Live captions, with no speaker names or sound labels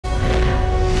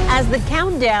As the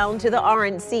countdown to the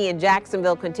RNC in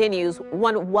Jacksonville continues,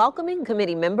 one welcoming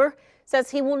committee member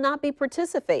says he will not be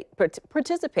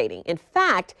participating. In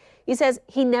fact, he says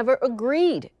he never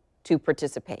agreed to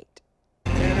participate.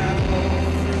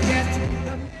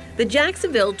 The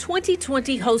Jacksonville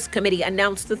 2020 Host Committee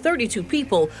announced the 32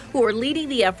 people who are leading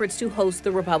the efforts to host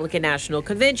the Republican National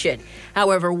Convention.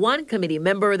 However, one committee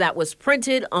member that was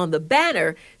printed on the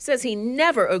banner says he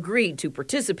never agreed to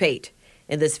participate.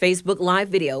 In this Facebook Live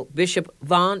video, Bishop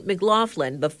Vaughn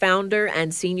McLaughlin, the founder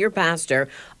and senior pastor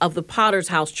of the Potter's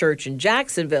House Church in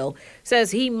Jacksonville,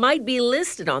 says he might be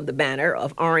listed on the banner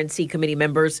of RNC committee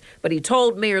members, but he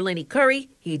told Mayor Lenny Curry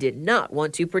he did not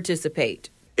want to participate.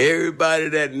 Everybody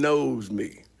that knows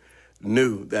me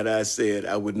knew that I said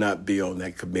I would not be on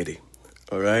that committee,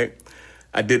 all right?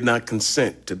 I did not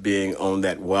consent to being on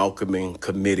that welcoming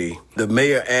committee. The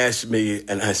mayor asked me,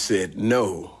 and I said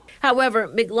no. However,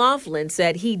 McLaughlin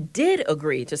said he did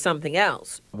agree to something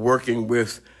else. Working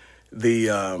with the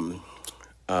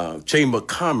Chamber of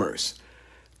Commerce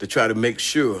to try to make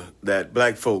sure that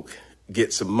black folk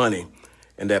get some money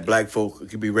and that black folk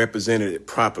can be represented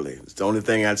properly. It's the only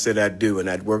thing I said I'd do, and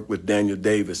I'd work with Daniel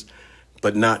Davis,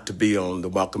 but not to be on the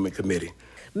welcoming committee.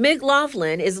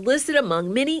 McLaughlin is listed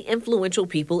among many influential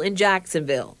people in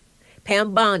Jacksonville.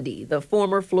 Pam Bondi, the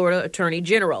former Florida Attorney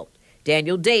General.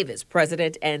 Daniel Davis,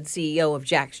 president and CEO of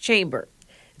Jack's Chamber.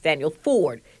 Nathaniel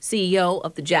Ford, CEO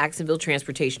of the Jacksonville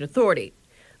Transportation Authority.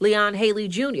 Leon Haley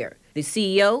Jr., the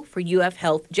CEO for UF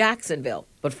Health Jacksonville.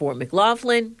 But for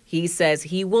McLaughlin, he says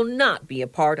he will not be a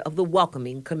part of the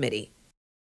welcoming committee.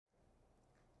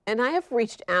 And I have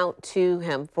reached out to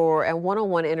him for a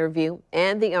one-on-one interview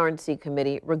and the RNC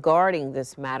committee regarding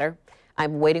this matter.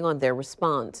 I'm waiting on their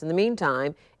response. In the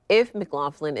meantime, if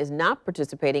McLaughlin is not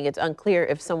participating, it's unclear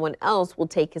if someone else will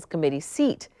take his committee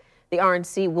seat. The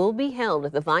RNC will be held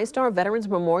at the ViStar Veterans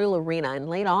Memorial Arena in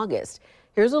late August.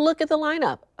 Here's a look at the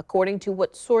lineup, according to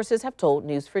what sources have told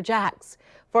News4Jax.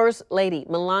 First Lady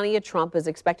Melania Trump is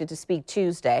expected to speak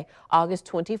Tuesday, August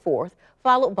 24th,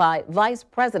 followed by Vice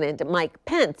President Mike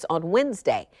Pence on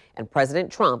Wednesday, and President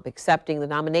Trump accepting the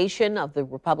nomination of the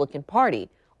Republican Party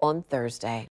on Thursday.